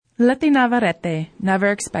Lety Navarrete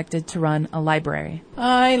never expected to run a library.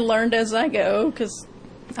 I learned as I go because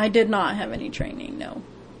I did not have any training, no.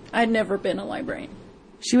 I'd never been a librarian.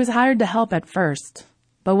 She was hired to help at first,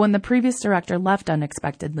 but when the previous director left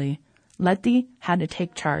unexpectedly, Lety had to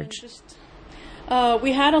take charge.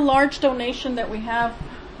 We had a large donation that we have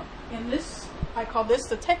in this, I call this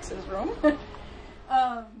the Texas room.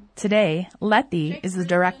 Today, Lety is the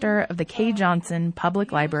director of the K. Johnson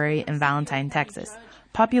Public Library in Valentine, Texas,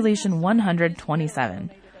 population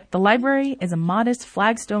 127. The library is a modest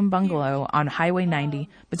flagstone bungalow on Highway 90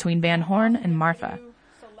 between Van Horn and Marfa.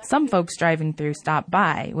 Some folks driving through stop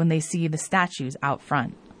by when they see the statues out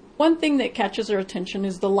front. One thing that catches their attention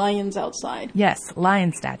is the lions outside. Yes,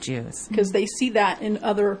 lion statues. Because they see that in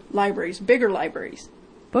other libraries, bigger libraries.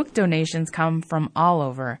 Book donations come from all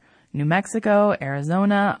over. New Mexico,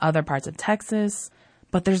 Arizona, other parts of Texas.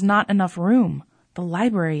 But there's not enough room. The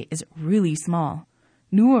library is really small.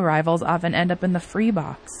 New arrivals often end up in the free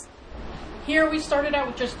box. Here we started out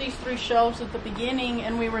with just these 3 shelves at the beginning,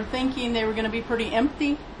 and we were thinking they were going to be pretty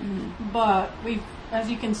empty. But we've,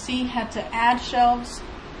 as you can see, had to add shelves.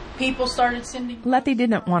 People started sending... Lety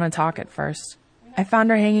didn't want to talk at first. I found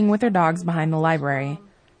her hanging with her dogs behind the library.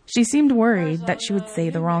 She seemed worried that she would say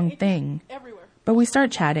the wrong thing. But we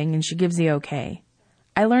start chatting and she gives the okay.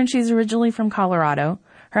 I learned she's originally from Colorado.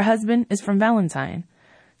 Her husband is from Valentine.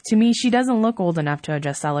 To me, she doesn't look old enough to have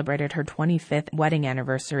just celebrated her 25th wedding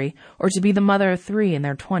anniversary or to be the mother of 3 in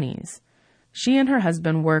their 20s. She and her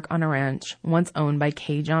husband work on a ranch once owned by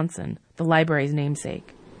K. Johnson, the library's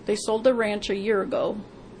namesake. They sold the ranch a year ago,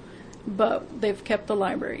 but they've kept the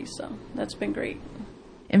library, so that's been great.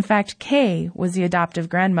 In fact, Kay was the adoptive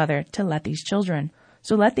grandmother to Lety's children,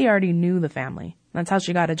 so Lety already knew the family. That's how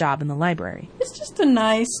she got a job in the library. It's just a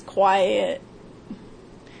nice, quiet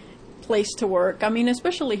place to work. I mean,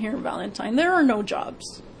 especially here in Valentine, there are no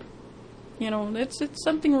jobs. You know, it's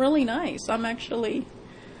something really nice. I'm actually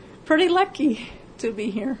pretty lucky to be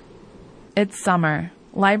here. It's summer.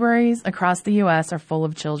 Libraries across the U.S. are full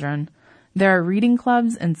of children. There are reading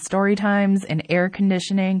clubs and story times and air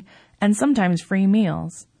conditioning and sometimes free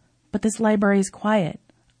meals. But this library is quiet,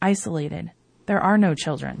 isolated. There are no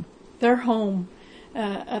children. They're home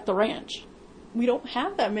at the ranch. We don't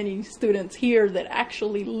have that many students here that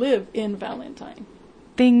actually live in Valentine.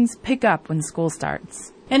 Things pick up when school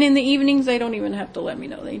starts. And in the evenings, they don't even have to let me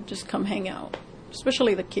know. They just come hang out,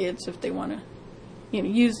 especially the kids if they want to,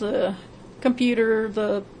 use the computer,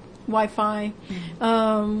 the Wi-Fi.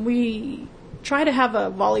 We try to have a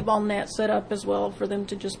volleyball net set up as well for them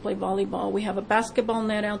to just play volleyball. We have a basketball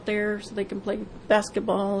net out there so they can play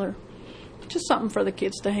basketball or just something for the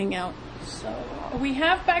kids to hang out. So we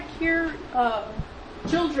have back here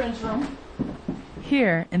children's room.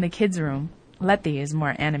 Here in the kids' room, Lety is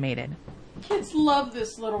more animated. Kids love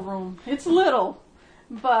this little room. It's little,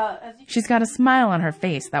 but she's got a smile on her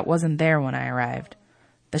face that wasn't there when I arrived.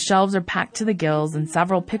 The shelves are packed to the gills and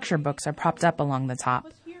several picture books are propped up along the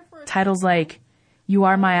top. Titles like You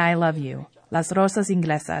Are My I Love You, Las Rosas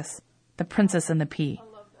Inglesas, The Princess and the Pea.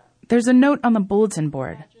 There's a note on the bulletin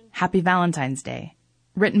board, Happy Valentine's Day,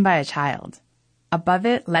 written by a child. Above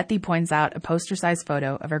it, Lety points out a poster-sized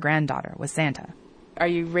photo of her granddaughter with Santa. Are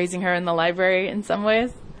you raising her in the library in some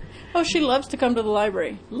ways? Oh, she loves to come to the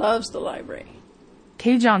library. Loves the library.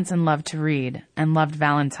 K. Johnson loved to read and loved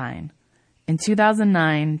Valentine. In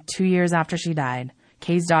 2009, 2 years after she died,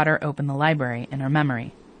 Kay's daughter opened the library in her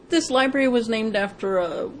memory. This library was named after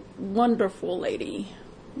a wonderful lady.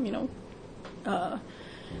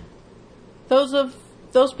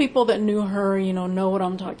 Those people that knew her, know what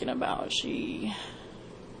I'm talking about. She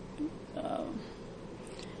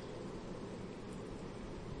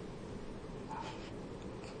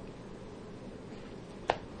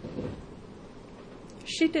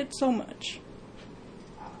did so much.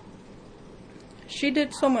 She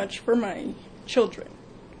did so much for my children.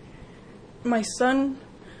 My son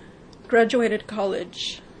graduated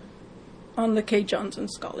college on the K. Johnson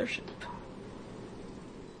Scholarship.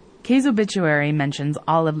 Kay's obituary mentions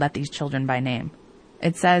all of Lety's children by name.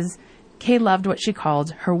 It says, Kay loved what she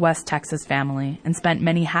called her West Texas family and spent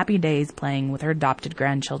many happy days playing with her adopted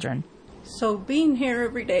grandchildren. So being here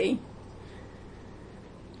every day,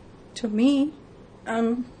 to me,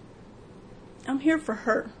 I'm here for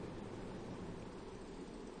her.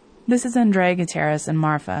 This is Andrea Gutierrez and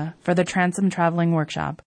Marfa for the Transom Traveling Workshop.